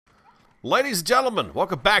Ladies and gentlemen,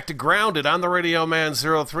 welcome back to Grounded. I'm the Radio Man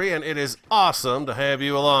 03, and it is awesome to have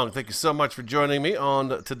you along. Thank you so much for joining me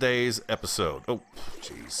on today's episode. Oh,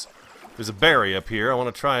 jeez. There's a berry up here. I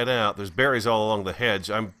want to try it out. There's berries all along the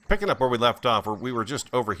hedge. I'm picking up where we left off. We were just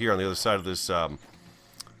over here on the other side of this, I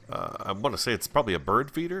want to say it's probably a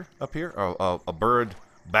bird feeder up here. Or a bird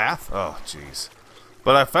bath. Oh, jeez.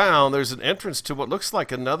 But I found there's an entrance to what looks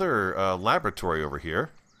like another laboratory over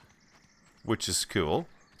here, which is cool.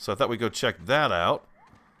 So I thought we'd go check that out.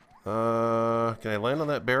 Can I land on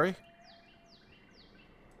that berry?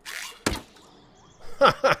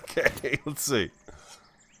 Okay, let's see.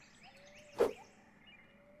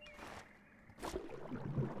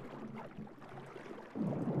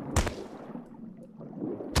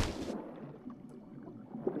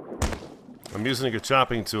 I'm using a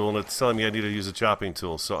chopping tool, and it's telling me I need to use a chopping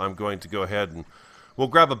tool, so I'm going to go ahead and we'll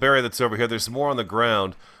grab a berry that's over here. There's more on the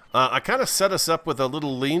ground. I kind of set us up with a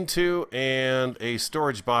little lean-to and a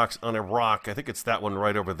storage box on a rock. I think it's that one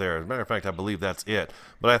right over there. As a matter of fact, I believe that's it.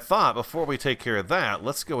 But I thought before we take care of that,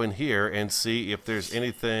 let's go in here and see if there's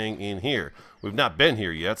anything in here. We've not been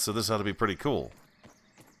here yet, so this ought to be pretty cool.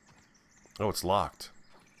 Oh, it's locked.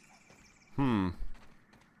 Okay.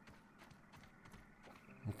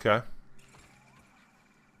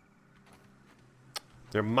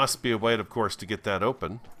 There must be a way, of course, to get that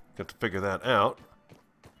open. Got to figure that out.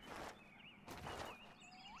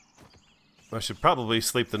 I should probably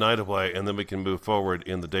sleep the night away, and then we can move forward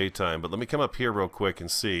in the daytime. But let me come up here real quick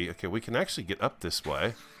and see. Okay, we can actually get up this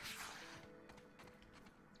way.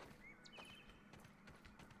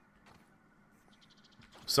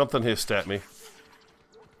 Something hissed at me.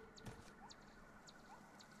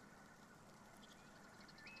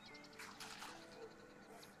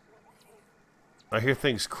 I hear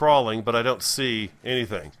things crawling, but I don't see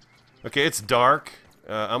anything. Okay, it's dark.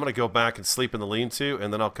 I'm going to go back and sleep in the lean-to,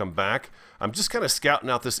 and then I'll come back. I'm just kind of scouting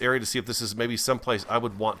out this area to see if this is maybe someplace I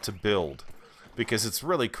would want to build, because it's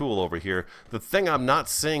really cool over here. The thing I'm not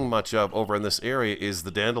seeing much of over in this area is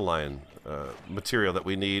the dandelion material that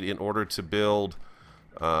we need in order to build,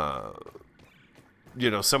 you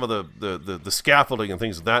know, some of the scaffolding and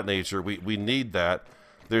things of that nature. We need that.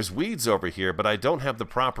 There's weeds over here, but I don't have the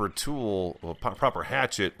proper tool, or proper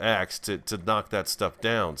hatchet, axe to knock that stuff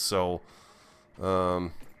down. So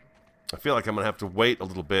I feel like I'm going to have to wait a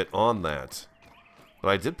little bit on that. But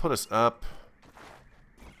I did put us up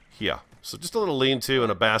here. So just a little lean-to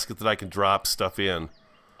and a basket that I can drop stuff in.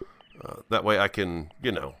 That way I can,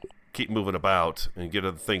 you know, keep moving about and get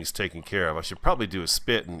other things taken care of. I should probably do a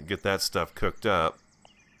spit and get that stuff cooked up.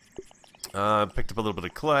 Picked up a little bit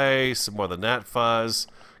of clay, some more of the gnat fuzz.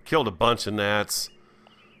 Killed a bunch of gnats.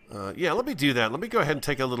 Yeah, let me do that. Let me go ahead and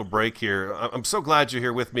take a little break here. I'm so glad you're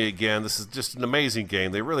here with me again. This is just an amazing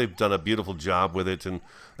game. They really have done a beautiful job with it, and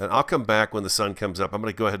I'll come back when the sun comes up. I'm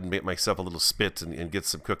going to go ahead and make myself a little spit and get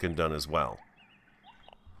some cooking done as well.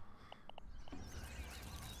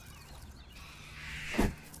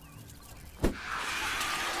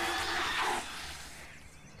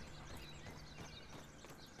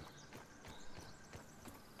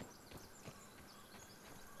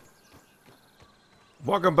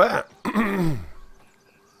 Welcome back.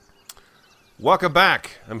 Welcome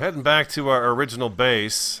back. I'm heading back to our original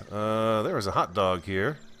base. There was a hot dog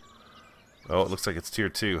here. Oh, it looks like it's tier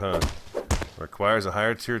 2, huh? Requires a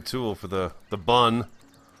higher tier tool for the bun.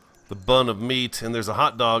 The bun of meat, and there's a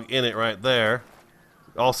hot dog in it right there.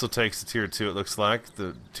 Also takes the tier 2, it looks like,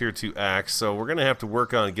 the tier 2 axe. So we're going to have to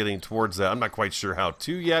work on getting towards that. I'm not quite sure how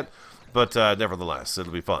to yet, but nevertheless,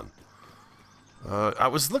 it'll be fun. I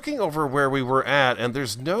was looking over where we were at, and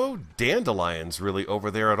there's no dandelions really over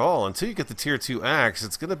there at all. Until you get the tier 2 axe,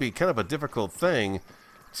 it's going to be kind of a difficult thing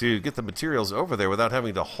to get the materials over there without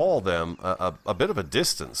having to haul them a bit of a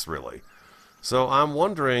distance, really. So I'm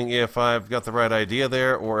wondering if I've got the right idea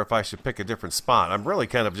there, or if I should pick a different spot. I'm really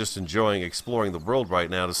kind of just enjoying exploring the world right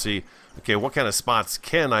now to see, okay, what kind of spots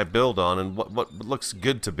can I build on, and what looks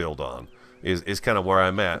good to build on is kind of where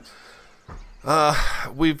I'm at.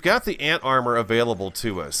 We've got the ant armor available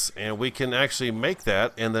to us, and we can actually make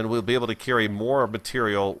that, and then we'll be able to carry more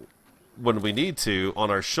material when we need to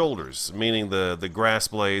on our shoulders, meaning the grass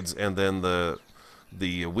blades and then the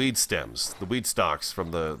weed stems, the weed stalks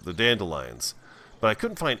from the dandelions. But I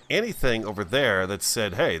couldn't find anything over there that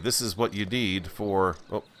said, hey, this is what you need for...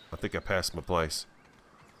 Oh, I think I passed my place.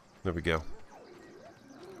 There we go.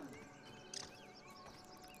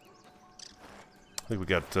 I think we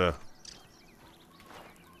got...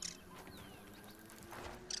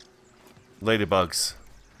 ladybugs.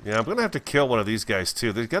 Yeah, I'm going to have to kill one of these guys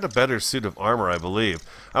too. They've got a better suit of armor, I believe.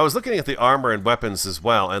 I was looking at the armor and weapons as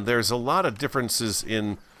well, and there's a lot of differences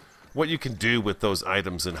in what you can do with those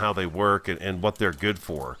items and how they work and what they're good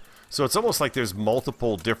for. So it's almost like there's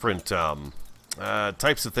multiple different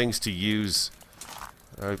types of things to use.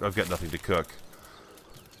 I've got nothing to cook.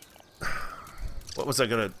 What was I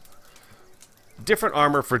gonna... Different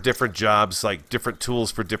armor for different jobs, like different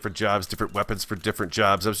tools for different jobs, different weapons for different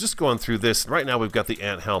jobs. I was just going through this, and right now we've got the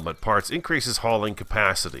ant helmet. Parts increases hauling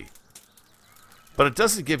capacity. But it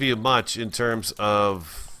doesn't give you much in terms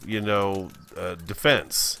of, you know,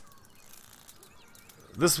 defense.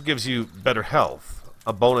 This gives you better health,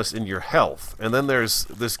 a bonus in your health. And then there's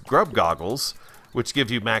this grub goggles, which give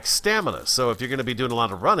you max stamina. So if you're going to be doing a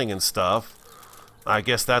lot of running and stuff, I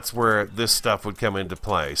guess that's where this stuff would come into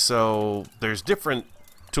play. So there's different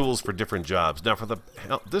tools for different jobs. Now for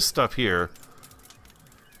this stuff here,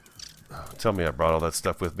 tell me I brought all that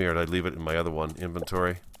stuff with me, or did I leave it in my other one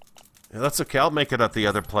inventory? Yeah, that's okay. I'll make it at the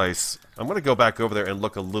other place. I'm going to go back over there and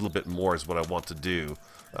look a little bit more is what I want to do.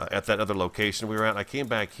 At that other location we were at, I came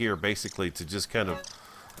back here basically to just kind of...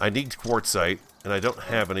 I need quartzite, and I don't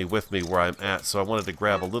have any with me where I'm at, so I wanted to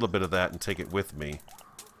grab a little bit of that and take it with me.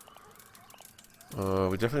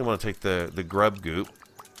 We definitely want to take the grub goop.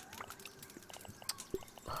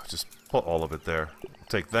 Just put all of it there.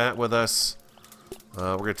 Take that with us.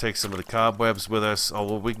 We're going to take some of the cobwebs with us. Oh,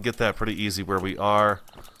 well, we can get that pretty easy where we are.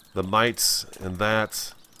 The mites and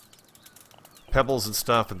that. Pebbles and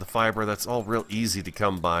stuff and the fiber, that's all real easy to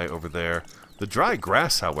come by over there. The dry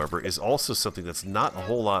grass, however, is also something that's not a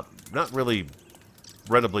whole lot, not really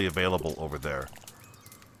readily available over there.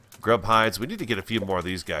 Grub hides. We need to get a few more of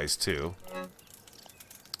these guys, too.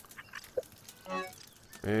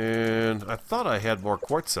 And I thought I had more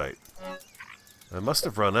quartzite. I must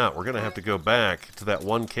have run out. We're going to have to go back to that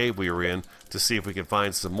one cave we were in to see if we can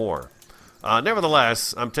find some more.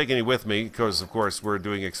 Nevertheless, I'm taking you with me because, of course, we're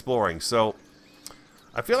doing exploring. So,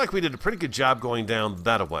 I feel like we did a pretty good job going down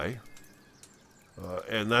that way.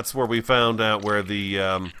 And that's where we found out where the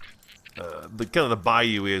kind of the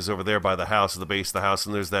bayou is over there by the house, at the base of the house.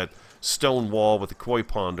 And there's that stone wall with the koi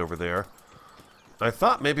pond over there. I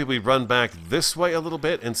thought maybe we'd run back this way a little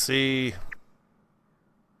bit and see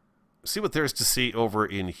what there's to see over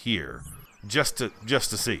in here. Just to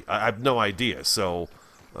see. I have no idea, so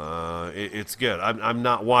it's good. I'm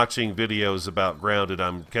not watching videos about Grounded.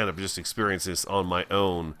 I'm kind of just experiencing this on my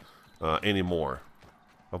own anymore.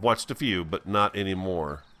 I've watched a few, but not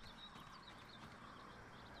anymore.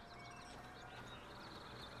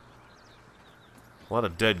 A lot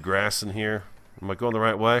of dead grass in here. Am I going the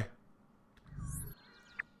right way?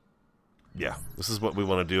 Yeah, this is what we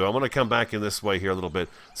want to do. I want to come back in this way here a little bit.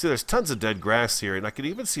 See, there's tons of dead grass here, and I could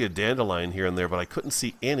even see a dandelion here and there, but I couldn't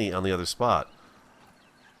see any on the other spot.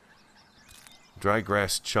 Dry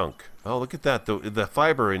grass chunk. Oh, look at that. The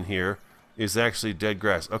fiber in here is actually dead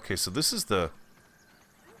grass. Okay, so this is the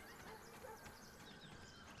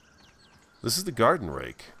garden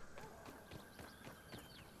rake.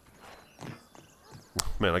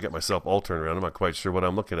 Man, I got myself all turned around. I'm not quite sure what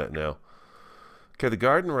I'm looking at now. Okay, the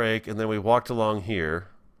garden rake, and then we walked along here.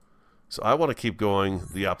 So I want to keep going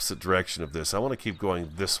the opposite direction of this. I want to keep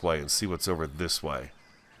going this way and see what's over this way.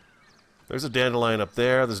 There's a dandelion up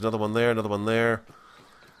there. There's another one there, another one there.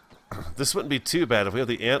 This wouldn't be too bad. If we have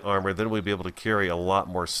the ant armor, then we'd be able to carry a lot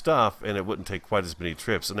more stuff, and it wouldn't take quite as many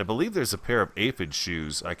trips. And I believe there's a pair of aphid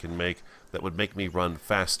shoes I can make that would make me run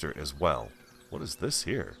faster as well. What is this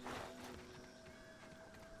here?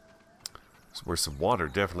 So where some water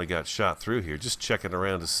definitely got shot through here. Just checking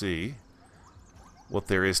around to see what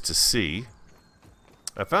there is to see.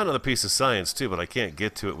 I found another piece of science too, but I can't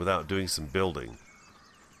get to it without doing some building.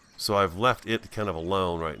 So I've left it kind of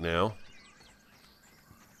alone right now.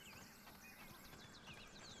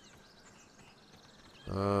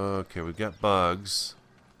 Okay, we've got bugs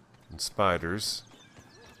and spiders.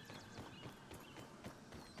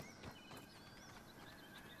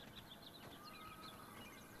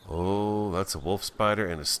 Oh, that's a wolf spider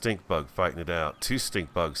and a stink bug fighting it out. 2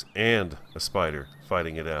 stink bugs and a spider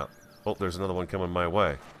fighting it out. Oh, there's another one coming my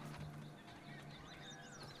way.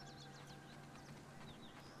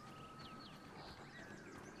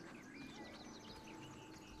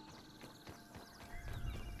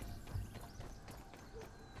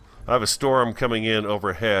 I have a storm coming in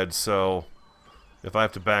overhead, so if I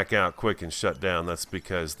have to back out quick and shut down, that's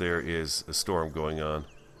because there is a storm going on.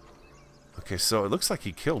 Okay, so it looks like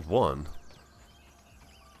he killed 1.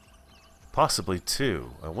 Possibly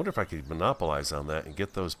 2. I wonder if I could monopolize on that and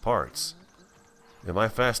get those parts. Am I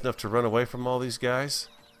fast enough to run away from all these guys?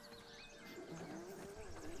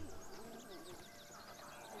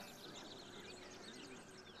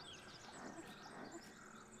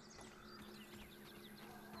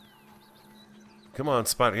 Come on,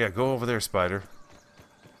 Spider. Yeah, go over there, Spider.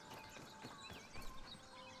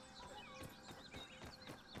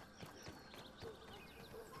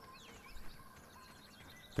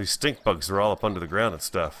 These stink bugs are all up under the ground and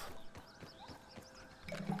stuff.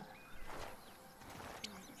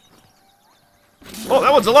 Oh,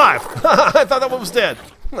 that one's alive! I thought that one was dead.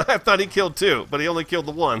 I thought he killed two, but he only killed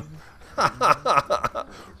the one.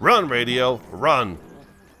 Run, radio, run.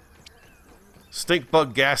 Stink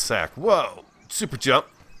bug gas sack. Whoa, super jump.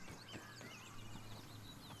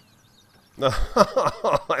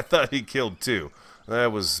 I thought he killed two. I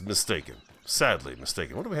was mistaken. Sadly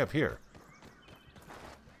mistaken. What do we have here?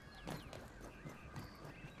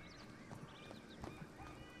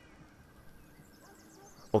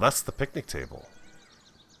 Oh, that's the picnic table.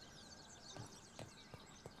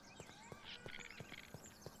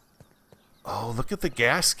 Oh, look at the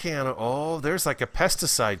gas can. Oh, there's like a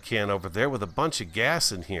pesticide can over there with a bunch of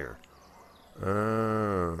gas in here.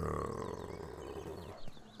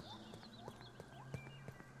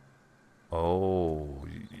 Oh,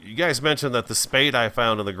 you guys mentioned that the spade I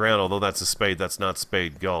found in the ground, although that's a spade, that's not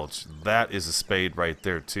Spade Gulch. That is a spade right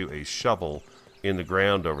there too, a shovel in the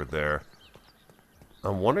ground over there.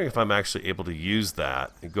 I'm wondering if I'm actually able to use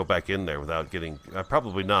that and go back in there without getting...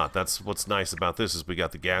 probably not. That's what's nice about this is we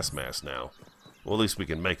got the gas mask now. Well, at least we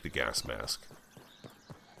can make the gas mask.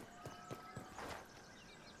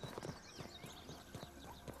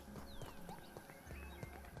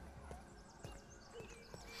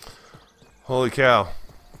 Holy cow.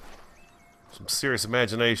 Some serious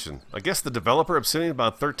imagination. I guess the developer Obsidian,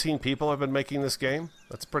 about 13 people have been making this game.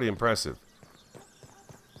 That's pretty impressive.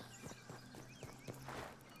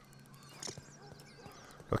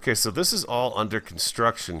 Okay, so this is all under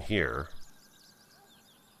construction here.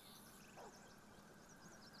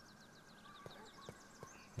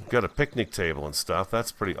 We've got a picnic table and stuff.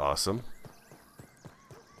 That's pretty awesome.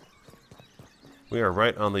 We are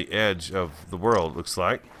right on the edge of the world, looks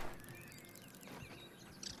like.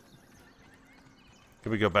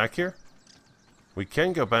 Can we go back here? We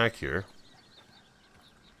can go back here.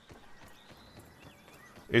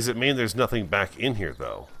 Does it mean there's nothing back in here,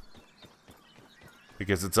 though?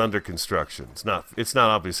 Because it's under construction. It's not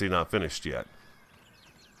obviously not finished yet.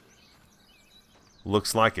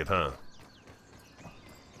 Looks like it, huh?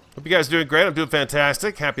 Hope you guys are doing great. I'm doing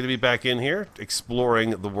fantastic. Happy to be back in here, exploring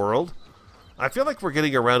the world. I feel like we're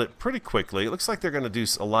getting around it pretty quickly. It looks like they're going to do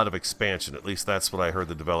a lot of expansion. At least that's what I heard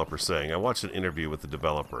the developer saying. I watched an interview with the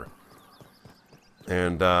developer.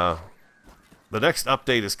 And the next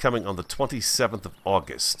update is coming on the 27th of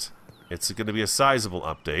August. It's going to be a sizable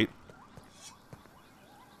update.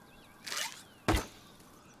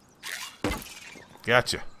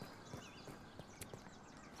 Gotcha.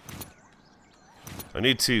 I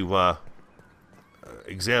need to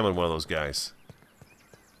examine one of those guys.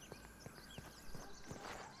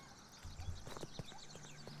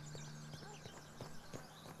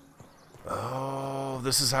 Oh,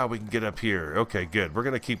 this is how we can get up here. Okay, good. We're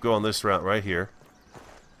going to keep going this route right here.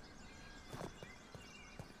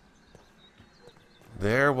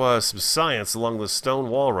 There was some science along the stone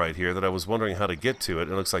wall right here that I was wondering how to get to it.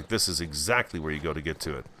 It looks like this is exactly where you go to get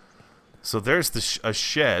to it. So there's a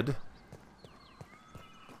shed.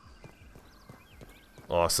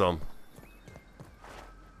 Awesome.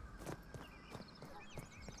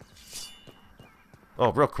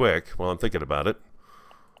 Oh, real quick, while I'm thinking about it.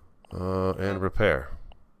 And repair.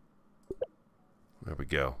 There we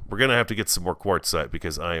go. We're going to have to get some more quartzite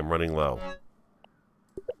because I am running low.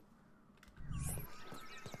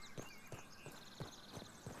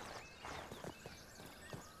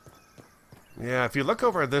 Yeah, if you look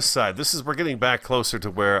over at this side, we're getting back closer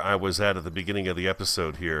to where I was at the beginning of the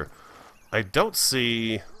episode here. I don't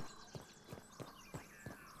see...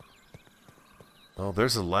 Oh,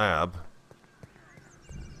 there's a lab.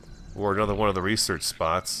 Or another one of the research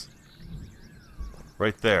spots.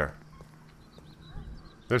 Right there.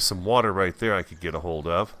 There's some water right there I could get a hold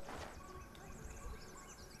of.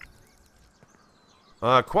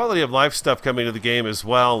 Quality of life stuff coming to the game as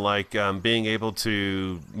well, like being able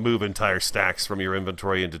to move entire stacks from your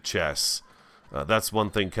inventory into chests. That's one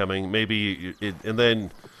thing coming. Maybe and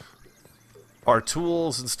then our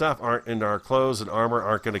tools and stuff aren't, and our clothes and armor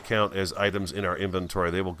aren't going to count as items in our inventory.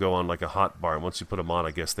 They will go on like a hot bar. And once you put them on,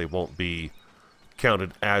 I guess they won't be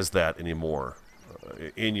counted as that anymore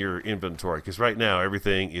in your inventory. Because right now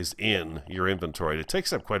everything is in your inventory. It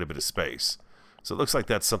takes up quite a bit of space. So it looks like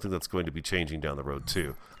that's something that's going to be changing down the road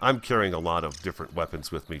too. I'm carrying a lot of different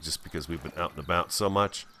weapons with me just because we've been out and about so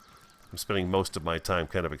much. I'm spending most of my time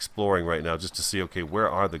kind of exploring right now just to see, okay, where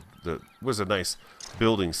are where's a nice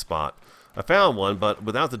building spot? I found one, but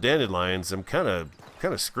without the dandelions, I'm kind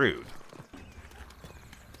of screwed.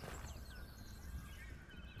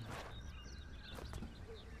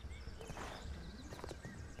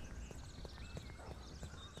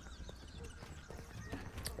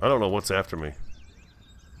 I don't know what's after me.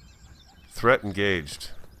 Threat engaged.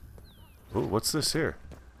 Ooh, what's this here?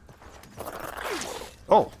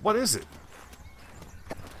 Oh, what is it?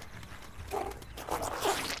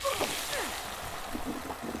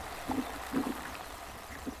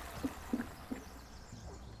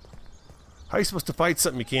 How are you supposed to fight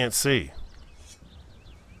something you can't see?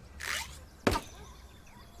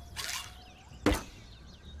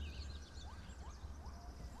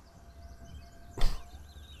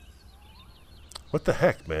 What the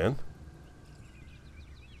heck, man?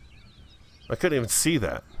 I couldn't even see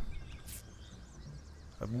that.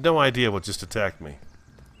 I have no idea what just attacked me.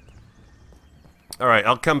 Alright,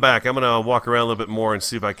 I'll come back. I'm going to walk around a little bit more and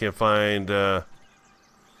see if I can find,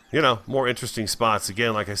 you know, more interesting spots.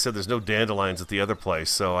 Again, like I said, there's no dandelions at the other place,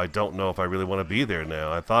 so I don't know if I really want to be there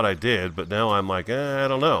now. I thought I did, but now I'm like, I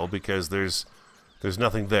don't know, because there's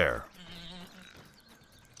nothing there.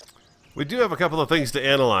 We do have a couple of things to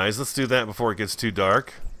analyze. Let's do that before it gets too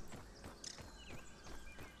dark.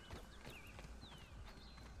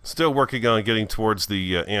 Still working on getting towards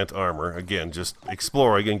the ant armor. Again, just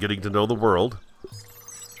exploring and getting to know the world.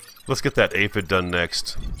 Let's get that aphid done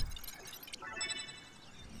next.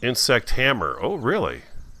 Insect hammer. Oh, really?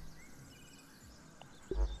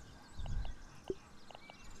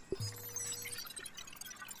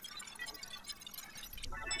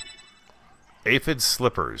 Aphid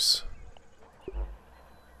slippers.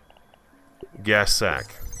 Gas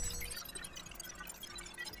sack.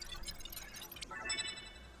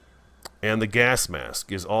 And the gas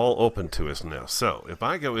mask is all open to us now. So, if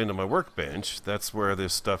I go into my workbench, that's where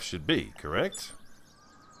this stuff should be, correct?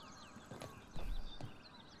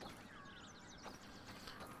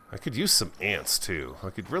 I could use some ants, too.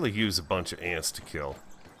 I could really use a bunch of ants to kill.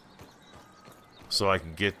 So I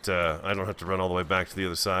can get, I don't have to run all the way back to the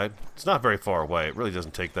other side. It's not very far away. It really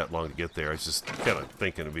doesn't take that long to get there. I was just kind of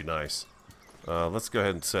thinking it'd be nice. Let's go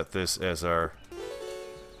ahead and set this as our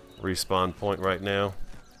respawn point right now.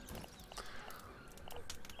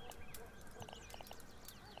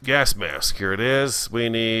 Gas mask, here it is. We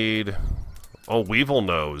need... oh, weevil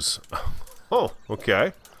nose. Oh,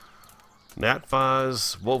 okay. Gnat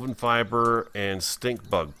fuzz, woven fiber, and stink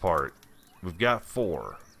bug part. We've got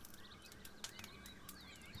 4.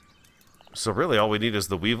 So really all we need is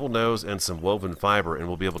the weevil nose and some woven fiber, and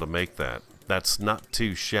we'll be able to make that. That's not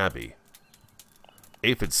too shabby.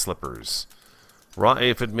 Aphid slippers. Raw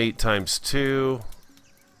aphid meat times 2.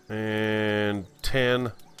 And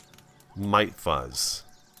 10 mite fuzz.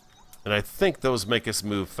 And I think those make us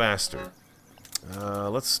move faster.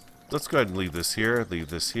 Let's go ahead and leave this here. Leave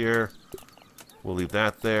this here. We'll leave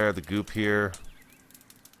that there. The goop here.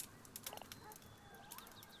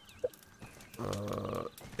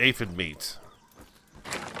 Aphid meat.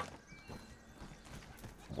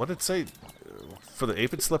 What did it say for the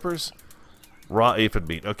aphid slippers? Raw aphid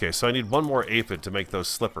meat. Okay, so I need one more aphid to make those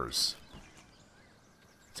slippers.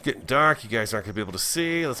 It's getting dark. You guys aren't going to be able to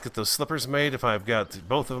see. Let's get those slippers made if I've got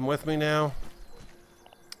both of them with me now.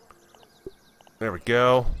 There we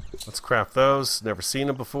go. Let's craft those. Never seen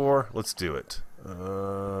them before. Let's do it.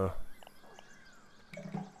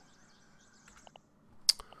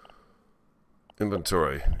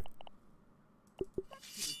 Inventory.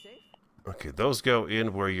 Okay, those go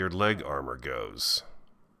in where your leg armor goes.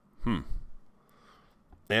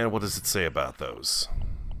 And what does it say about those?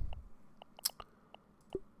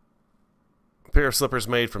 A pair of slippers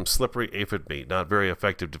made from slippery aphid meat. Not very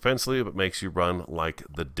effective defensively, but makes you run like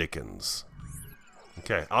the dickens.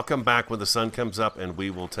 Okay, I'll come back when the sun comes up and we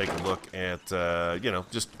will take a look at, you know,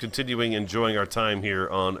 just continuing enjoying our time here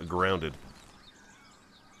on Grounded.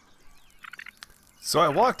 So I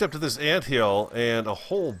walked up to this anthill and a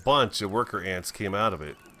whole bunch of worker ants came out of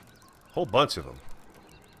it. A whole bunch of them.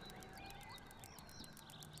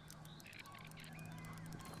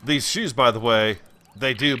 These shoes, by the way,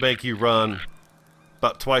 they do make you run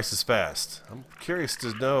about twice as fast. I'm curious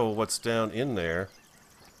to know what's down in there.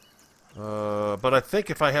 But I think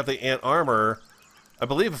if I have the ant armor, I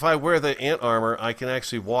believe if I wear the ant armor, I can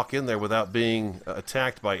actually walk in there without being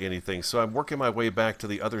attacked by anything. So I'm working my way back to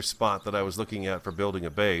the other spot that I was looking at for building a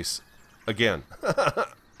base. Again. I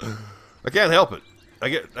can't help it. I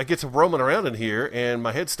get to roaming around in here, and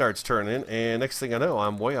my head starts turning, and next thing I know,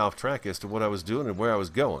 I'm way off track as to what I was doing and where I was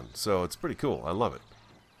going. So it's pretty cool. I love it.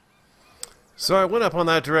 So I went up on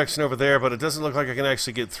that direction over there, but it doesn't look like I can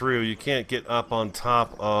actually get through. You can't get up on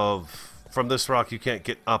top of from this rock you can't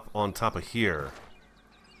get up on top of here.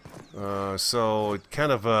 So it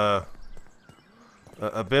kind of a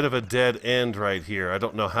bit of a dead end right here. I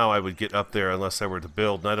don't know how I would get up there unless I were to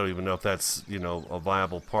build, and I don't even know if that's, you know, a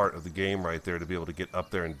viable part of the game right there to be able to get up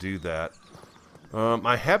there and do that.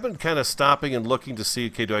 I have been kind of stopping and looking to see,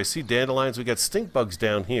 okay, do I see dandelions? We got stink bugs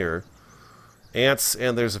down here, ants,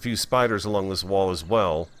 and there's a few spiders along this wall as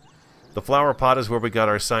well. The flower pot is where we got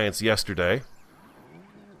our science yesterday.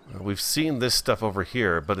 We've seen this stuff over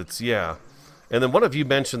here, but it's, yeah. And then one of you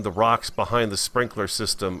mentioned the rocks behind the sprinkler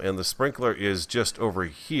system, and the sprinkler is just over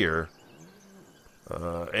here.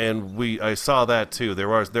 And I saw that too.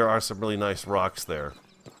 There are some really nice rocks there.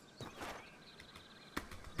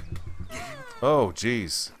 Oh,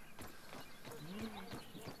 jeez.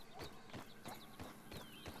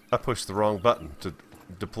 I pushed the wrong button to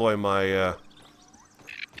deploy my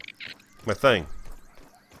my thing.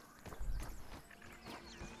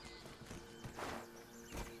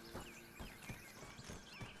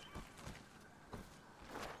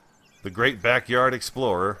 The Great Backyard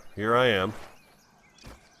Explorer. Here I am.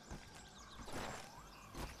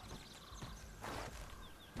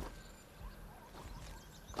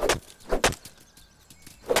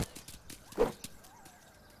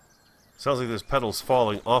 Sounds like there's petals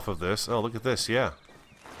falling off of this. Oh, look at this, yeah.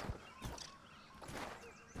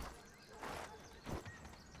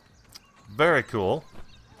 Very cool.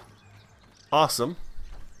 Awesome.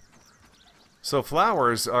 So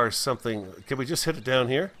flowers are something... Can we just hit it down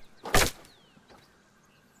here?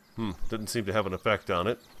 Didn't seem to have an effect on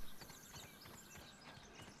it.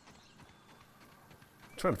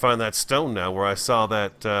 I'm trying to find that stone now where I saw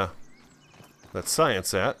that, that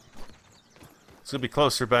science at. It's going to be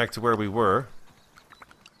closer back to where we were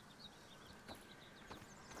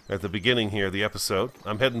at the beginning here of the episode.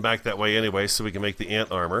 I'm heading back that way anyway so we can make the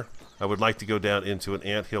ant armor. I would like to go down into an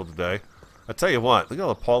ant hill today. I tell you what, look at all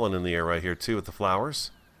the pollen in the air right here too with the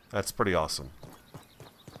flowers. That's pretty awesome.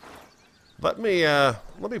 Let me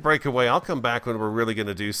break away. I'll come back when we're really going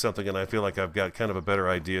to do something and I feel like I've got kind of a better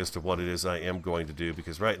idea as to what it is I am going to do,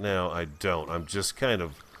 because right now I don't. I'm just kind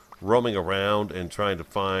of roaming around and trying to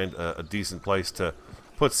find a decent place to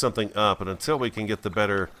put something up, and until we can get the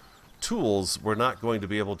better tools, we're not going to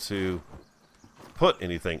be able to put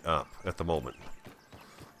anything up at the moment.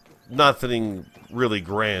 Nothing really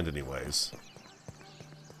grand anyways.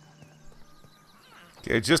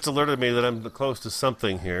 Okay, it just alerted me that I'm close to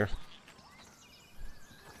something here.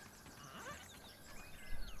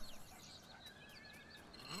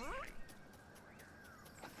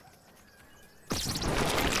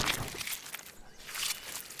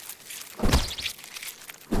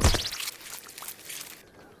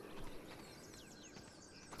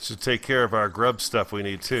 Should take care of our grub stuff we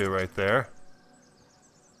need too, right there.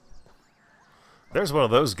 There's one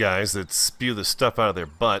of those guys that spew the stuff out of their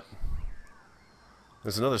butt.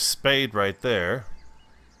 There's another spade right there.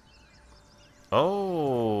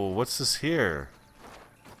 Oh, what's this here?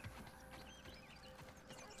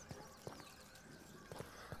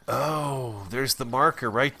 Oh, there's the marker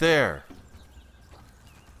right there.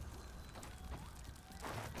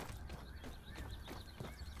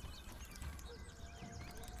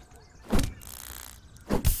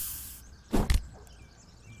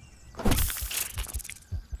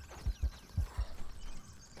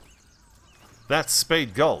 That's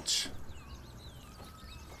Spade Gulch.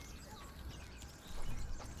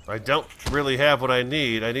 I don't really have what I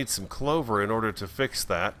need. I need some clover in order to fix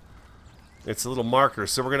that. It's a little marker,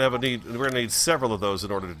 so we're gonna need several of those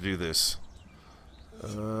in order to do this.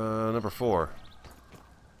 Number 4.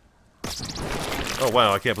 Oh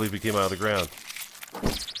wow! I can't believe he came out of the ground.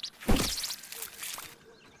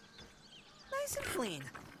 Nice and clean.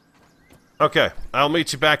 Okay, I'll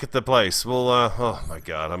meet you back at the place. We'll, oh my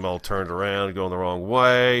god, I'm all turned around, going the wrong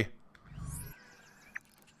way.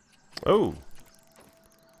 Oh.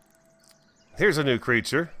 Here's a new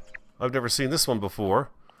creature. I've never seen this one before.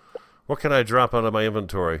 What can I drop out of my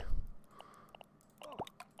inventory?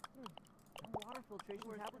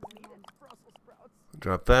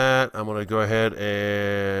 Drop that. I'm going to go ahead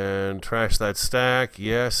and trash that stack.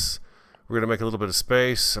 Yes. We're going to make a little bit of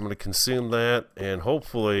space. I'm going to consume that, and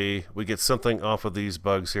hopefully we get something off of these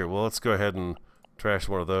bugs here. Well, let's go ahead and trash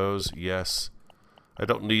one of those. Yes. I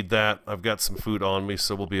don't need that. I've got some food on me,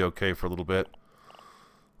 so we'll be okay for a little bit.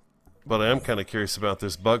 But I am kind of curious about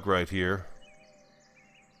this bug right here.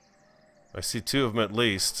 I see 2 of them at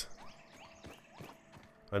least.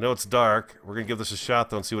 I know it's dark. We're going to give this a shot,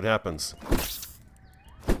 though, and see what happens.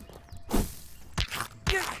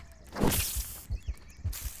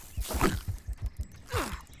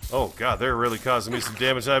 Oh god, they're really causing me some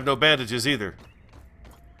damage. I have no bandages either.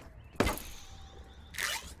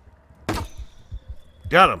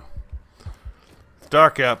 Got him. It's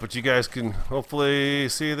dark out, but you guys can hopefully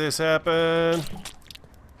see this happen.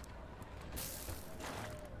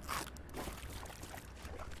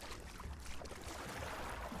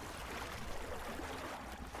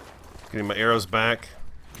 Getting my arrows back.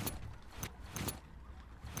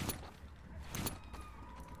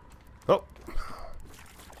 Oh.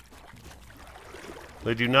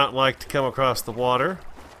 They do not like to come across the water.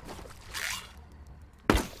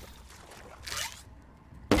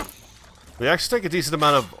 They actually take a decent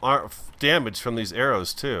amount of damage from these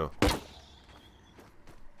arrows, too.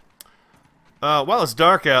 While it's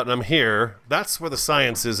dark out and I'm here, that's where the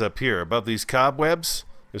science is up here, above these cobwebs.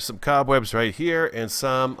 There's some cobwebs right here and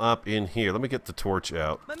some up in here. Let me get the torch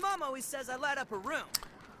out. My mom always says I light up a room.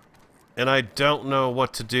 And I don't know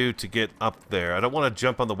what to do to get up there. I don't want to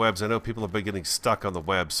jump on the webs. I know people have been getting stuck on the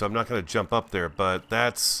webs, so I'm not going to jump up there, but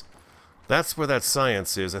that's where that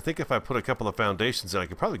science is. I think if I put a couple of foundations in, I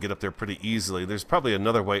could probably get up there pretty easily. There's probably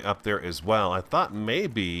another way up there as well. I thought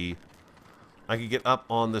maybe I could get up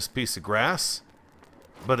on this piece of grass,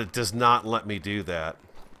 but it does not let me do that.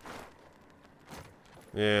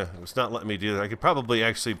 Yeah, it's not letting me do that. I could probably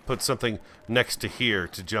actually put something next to here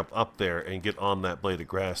to jump up there and get on that blade of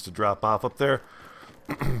grass to drop off up there.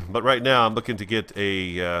 But right now I'm looking to get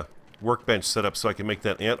a workbench set up so I can make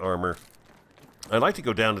that ant armor. I'd like to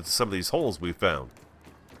go down into some of these holes we found.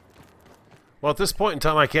 Well, at this point in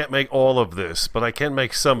time I can't make all of this, but I can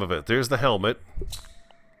make some of it. There's the helmet.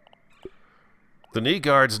 The knee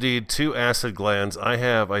guards need 2 acid glands. I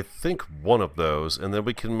have, I think, 1 of those. And then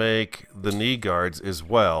we can make the knee guards as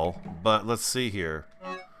well. But let's see here.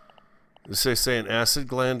 Does it say an acid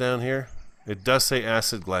gland down here? It does say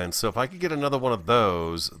acid gland. So if I could get another one of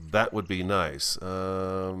those, that would be nice.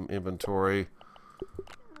 Inventory.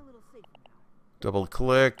 Double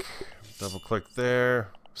click there.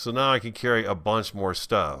 So now I can carry a bunch more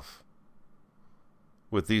stuff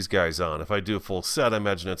with these guys on. If I do a full set, I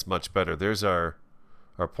imagine it's much better. There's our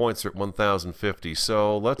points are at 1,050.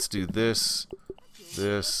 So let's do this.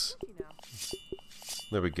 There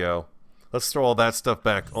we go. Let's throw all that stuff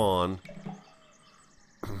back on.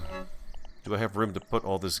 Do I have room to put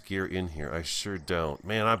all this gear in here? I sure don't.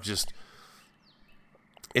 Man,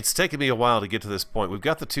 it's taken me a while to get to this point. We've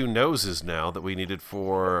got the 2 noses now that we needed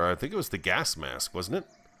for, I think it was the gas mask, wasn't it?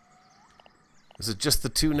 Is it just the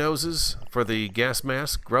 2 noses for the gas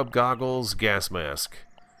mask? Grub goggles, gas mask.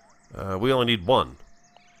 We only need 1.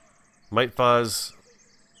 Mite fuzz,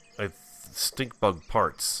 stink bug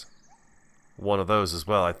parts. 1 of those as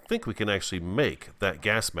well. I think we can actually make that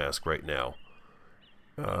gas mask right now.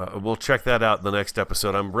 We'll check that out in the next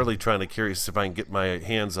episode. I'm really trying to curious if I can get my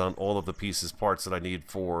hands on all of the pieces, parts that I need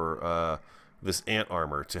for this ant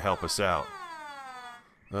armor to help us out.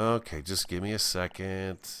 Okay, just give me a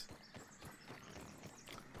second.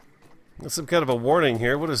 That's some kind of a warning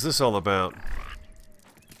here. What is this all about?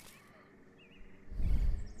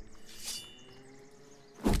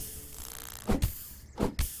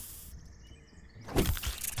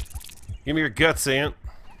 Give me your guts, ant.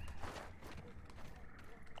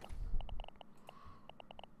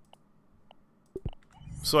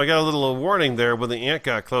 So I got a little warning there when the ant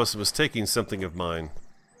got close and was taking something of mine.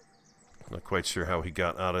 Not quite sure how he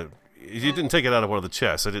got out of... He didn't take it out of one of the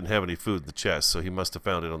chests. I didn't have any food in the chest, so he must have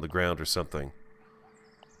found it on the ground or something.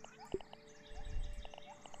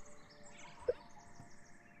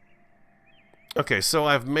 Okay, so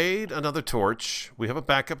I've made another torch. We have a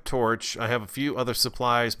backup torch. I have a few other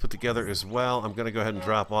supplies put together as well. I'm going to go ahead and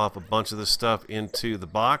drop off a bunch of this stuff into the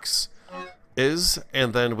box.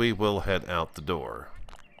 And then we will head out the door.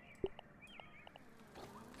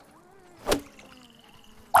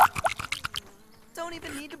 Don't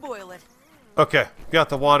even need to boil it. Okay, got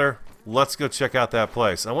the water. Let's go check out that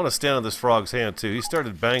place. I want to stand on this frog's hand too. He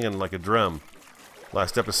started banging like a drum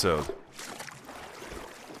last episode.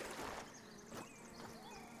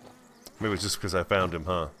 Maybe it was just because I found him,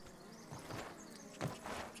 huh?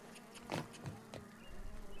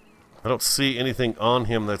 I don't see anything on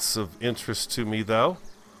him that's of interest to me, though.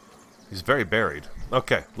 He's very buried.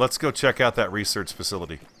 Okay, let's go check out that research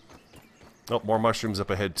facility. Oh, more mushrooms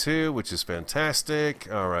up ahead, too, which is fantastic.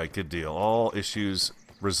 Alright, good deal. All issues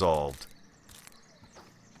resolved.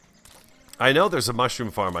 I know there's a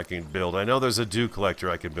mushroom farm I can build. I know there's a dew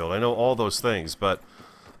collector I can build. I know all those things, but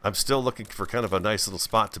I'm still looking for kind of a nice little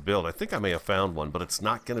spot to build. I think I may have found one, but it's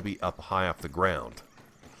not going to be up high off the ground.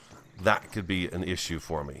 That could be an issue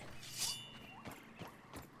for me.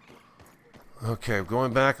 Okay,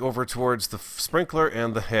 going back over towards the sprinkler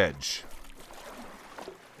and the hedge.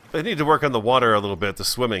 I need to work on the water a little bit, the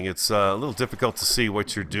swimming. It's a little difficult to see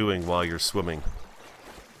what you're doing while you're swimming,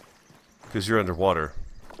 because you're underwater.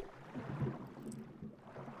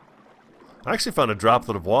 I actually found a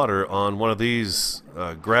droplet of water on one of these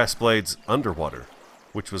grass blades underwater,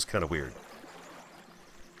 which was kind of weird.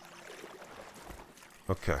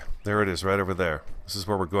 Okay, there it is, right over there. This is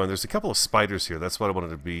where we're going. There's a couple of spiders here. That's what I wanted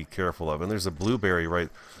to be careful of. And there's a blueberry right...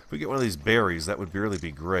 If we get one of these berries, that would really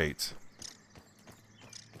be great.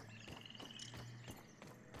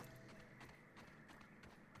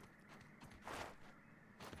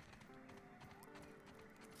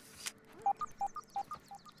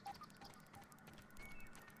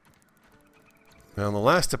 Now, in the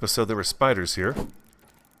last episode, there were spiders here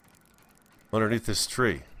underneath this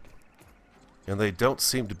tree. And they don't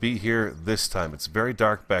seem to be here this time. It's very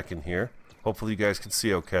dark back in here. Hopefully you guys can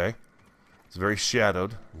see okay. It's very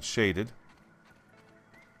shadowed and shaded.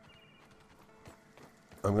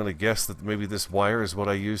 I'm going to guess that maybe this wire is what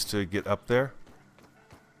I used to get up there.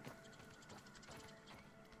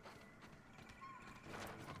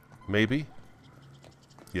 Maybe?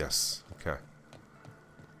 Yes. Okay.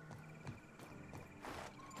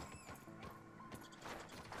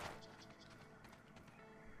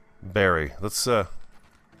 Berry. Let's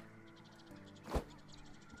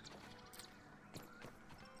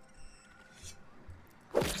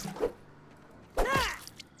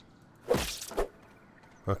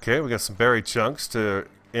Okay, we got some berry chunks to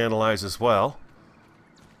analyze as well.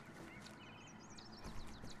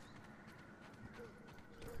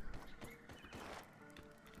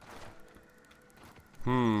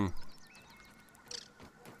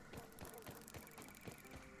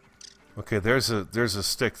 Okay, there's a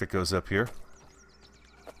stick that goes up here.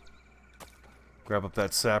 Grab up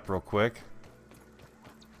that sap real quick.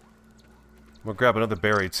 We'll grab another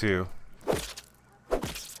berry too.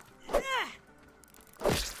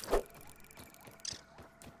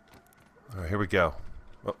 Alright, here we go.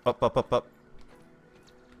 Up, up, up, up.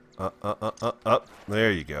 Up.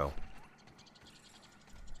 There you go.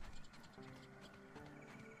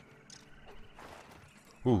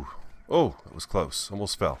 Ooh. Oh, that was close.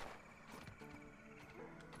 Almost fell.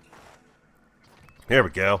 Here we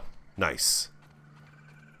go. Nice.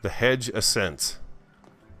 The hedge ascent.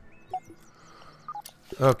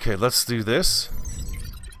 Okay, let's do this.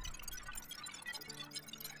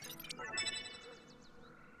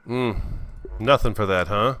 Nothing for that,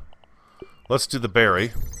 huh? Let's do the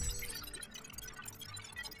berry.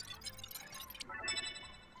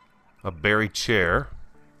 A berry chair.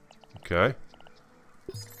 Okay.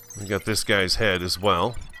 We got this guy's head as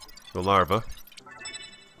well. The larva.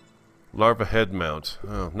 Larva head mount.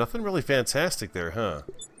 Oh, nothing really fantastic there, huh?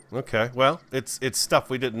 Okay, well, it's stuff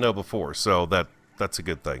we didn't know before, so that's a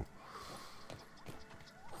good thing.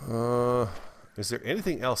 Is there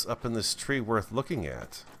anything else up in this tree worth looking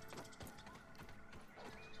at?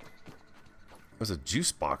 There's a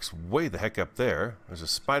juice box way the heck up there. There's a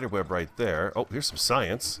spider web right there. Oh, here's some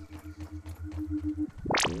science.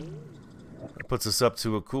 That puts us up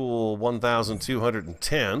to a cool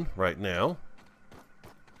 1,210 right now.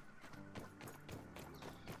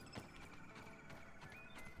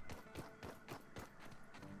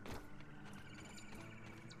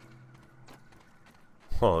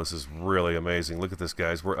 Oh, this is really amazing. Look at this,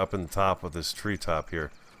 guys. We're up in the top of this treetop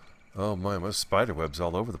here. Oh my, there's spider webs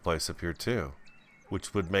all over the place up here too,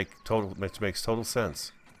 which makes total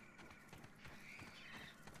sense.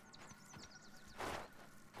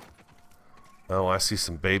 Oh, I see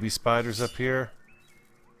some baby spiders up here.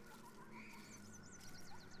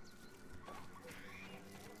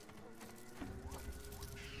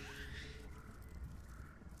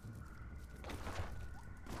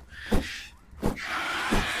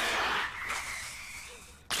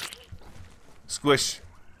 Squish.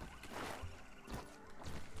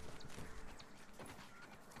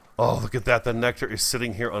 Oh, look at that. The nectar is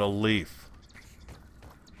sitting here on a leaf.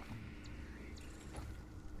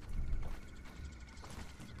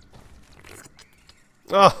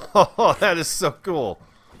 Oh, that is so cool.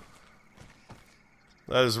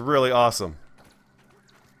 That is really awesome.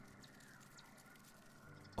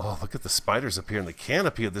 Oh, look at the spiders up here in the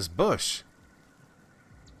canopy of this bush.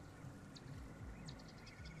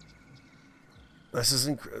 This is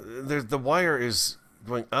the wire is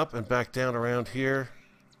going up and back down around here.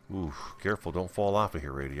 Ooh, careful, don't fall off of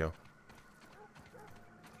here, radio.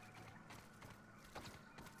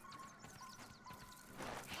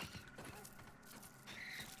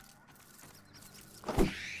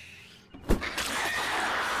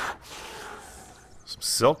 Some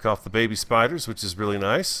silk off the baby spiders, which is really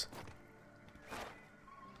nice.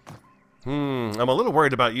 I'm a little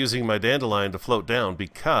worried about using my dandelion to float down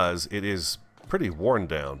because it is pretty worn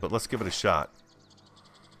down, but let's give it a shot.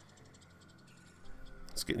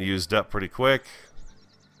 It's getting used up pretty quick.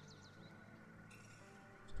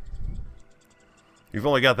 You've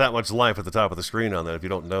only got that much life at the top of the screen on that if you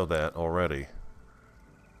don't know that already.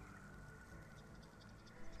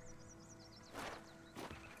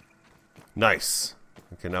 Nice.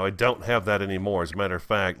 Okay, now I don't have that anymore. As a matter of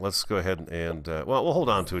fact, let's go ahead and well, we'll hold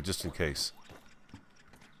on to it just in case.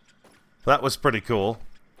 That was pretty cool.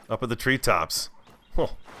 Up at the treetops.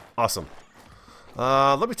 Oh, awesome.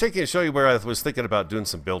 Let me take you and show you where I was thinking about doing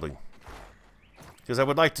some building. Because I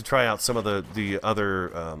would like to try out some of the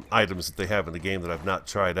other items that they have in the game that I've not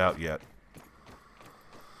tried out yet.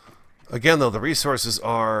 Again, though, the resources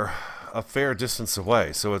are a fair distance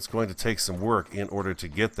away, so it's going to take some work in order to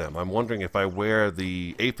get them. I'm wondering if I wear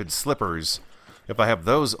the aphid slippers, if I have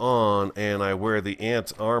those on, and I wear the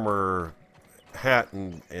ant armor hat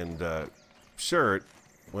and shirt.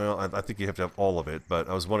 Well, I think you have to have all of it, but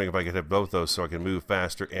I was wondering if I could have both those so I can move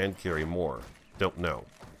faster and carry more. Don't know.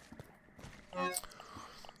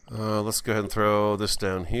 Let's go ahead and throw this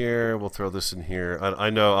down here. We'll throw this in here. I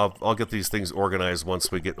know I'll get these things organized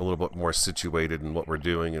once we get a little bit more situated in what we're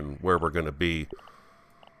doing and where we're going to be.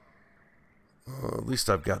 At least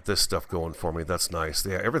I've got this stuff going for me. That's nice.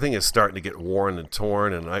 Yeah, everything is starting to get worn and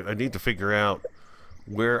torn, and I need to figure out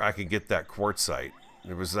where I can get that quartzite.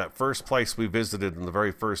 It was that first place we visited in the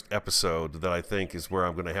very first episode that I think is where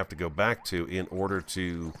I'm going to have to go back to in order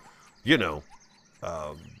to, you know,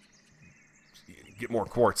 get more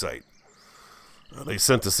quartzite. They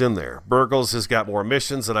sent us in there. Burgles has got more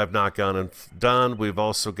missions that I've not gone and done. We've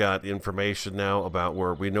also got information now about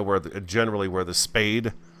where we know where generally where the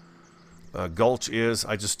Spade Gulch is.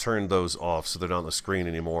 I just turned those off so they're not on the screen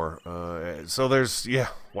anymore. So there's, yeah,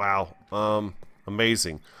 wow,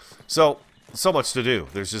 amazing. So much to do.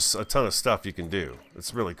 There's just a ton of stuff you can do.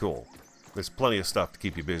 It's really cool. There's plenty of stuff to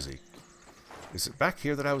keep you busy. Is it back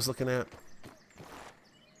here that I was looking at?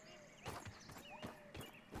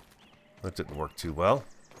 That didn't work too well.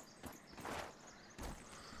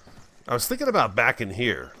 I was thinking about back in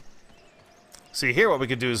here. See, here what we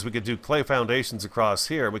could do is we could do clay foundations across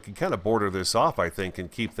here. We can kind of border this off, I think,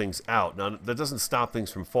 and keep things out. Now, that doesn't stop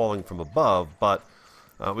things from falling from above, but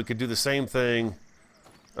we could do the same thing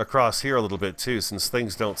across here a little bit, too, since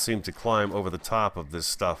things don't seem to climb over the top of this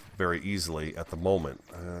stuff very easily at the moment.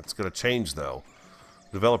 It's going to change, though.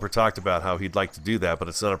 The developer talked about how he'd like to do that, but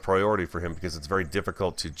it's not a priority for him because it's very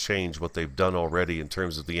difficult to change what they've done already in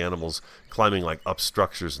terms of the animals climbing like up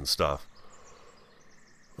structures and stuff.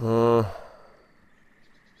 Yeah,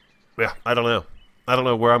 I don't know. I don't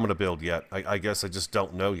know where I'm going to build yet. I guess I just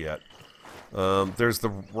don't know yet. There's the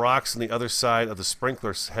rocks on the other side of the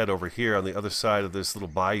sprinkler's head over here, on the other side of this little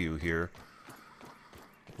bayou here,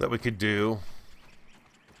 that we could do.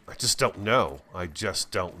 I just don't know. I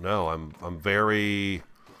just don't know. I'm very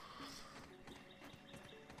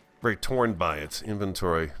torn by it.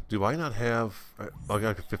 Inventory. Do I not have... I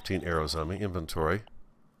got 15 arrows on me. Inventory.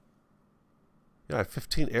 Yeah, I have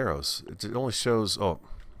 15 arrows. It only shows... Oh,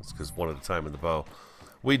 that's because one at a time in the bow.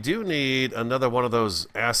 We do need another one of those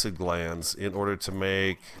acid glands in order to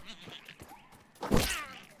make...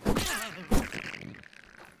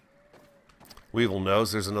 Weevil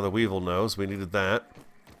nose. There's another weevil nose. We needed that.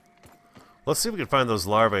 Let's see if we can find those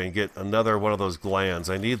larvae and get another one of those glands.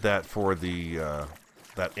 I need that for the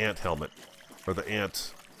that ant helmet, or the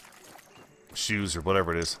ant shoes, or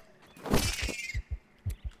whatever it is.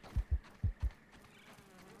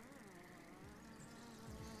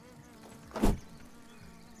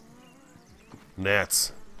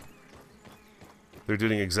 Gnats. They're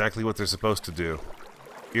doing exactly what they're supposed to do.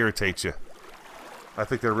 Irritate you. I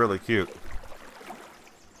think they're really cute.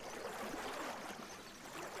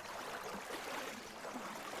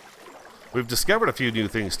 We've discovered a few new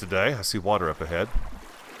things today. I see water up ahead.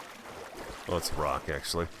 Oh, it's rock,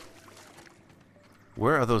 actually.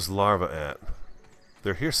 Where are those larvae at?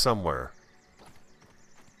 They're here somewhere.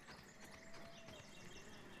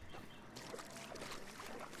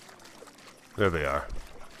 There they are.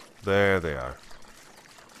 There they are.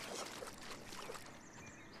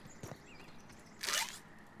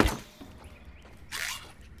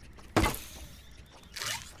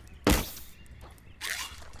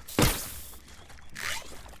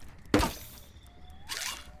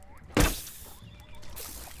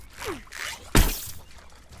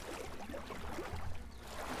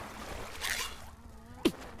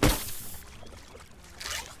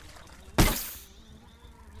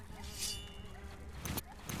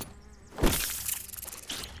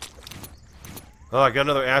 Oh, I got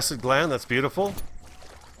another acid gland. That's beautiful.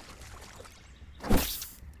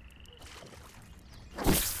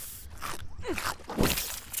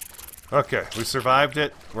 Okay, we survived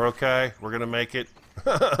it. We're okay. We're gonna make it.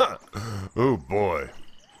 Oh boy.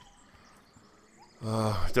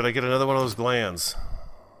 Did I get another one of those glands?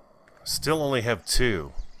 Still only have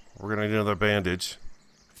 2. We're going to need another bandage.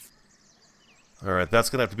 Alright, that's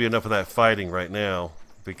going to have to be enough of that fighting right now,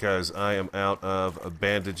 because I am out of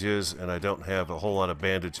bandages, and I don't have a whole lot of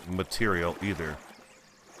bandage material either.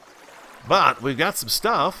 But we've got some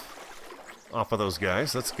stuff off of those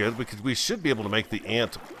guys. That's good. We should be able to make the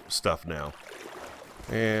ant stuff now.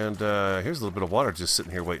 And here's a little bit of water just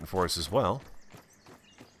sitting here waiting for us as well.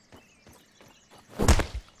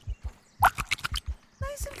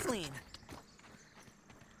 Nice and clean.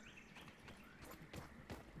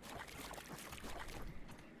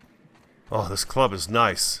 Oh, this club is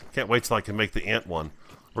nice. Can't wait till I can make the ant one.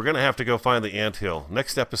 We're going to have to go find the ant hill.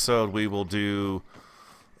 Next episode, we will do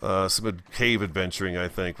some cave adventuring, I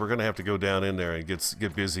think. We're going to have to go down in there and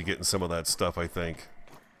get busy getting some of that stuff, I think.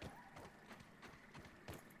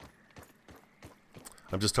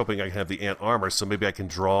 I'm just hoping I can have the ant armor, so maybe I can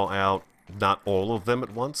draw out not all of them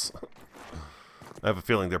at once. I have a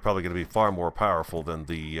feeling they're probably going to be far more powerful than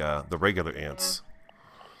the regular ants.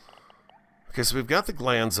 Okay, so we've got the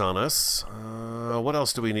glands on us. What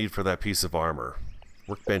else do we need for that piece of armor?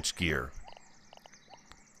 Workbench gear.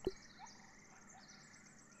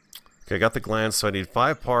 Okay, I got the glands, so I need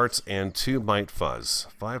 5 parts and 2 mite fuzz.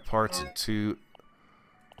 5 parts and 2,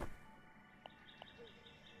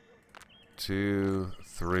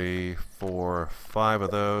 3, 4, 5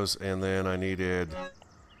 of those, and then I needed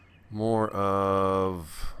more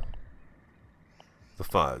of the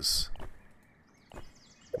fuzz.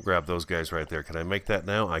 Grab those guys right there. Can I make that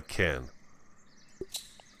now? I can.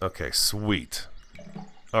 Okay, sweet.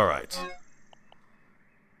 Alright.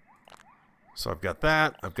 So I've got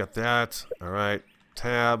that. I've got that. Alright.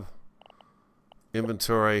 Tab.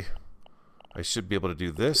 Inventory. I should be able to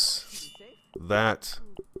do this, that,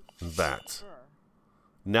 and that.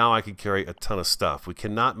 Now I can carry a ton of stuff. We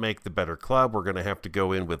cannot make the better club. We're going to have to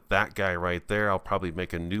go in with that guy right there. I'll probably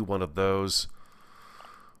make a new one of those.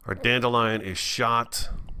 Our dandelion is shot.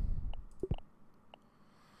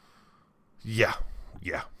 Yeah.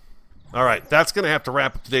 Alright, that's going to have to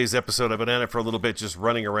wrap up today's episode. I've been at it for a little bit, just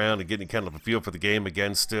running around and getting kind of a feel for the game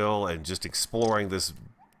again still, and just exploring this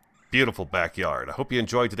beautiful backyard. I hope you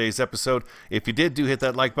enjoyed today's episode. If you did, do hit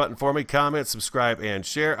that like button for me, comment, subscribe, and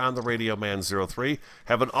share on the Radio Man 03.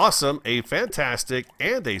 Have an awesome, a fantastic,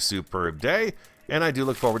 and a superb day, and I do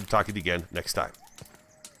look forward to talking to you again next time.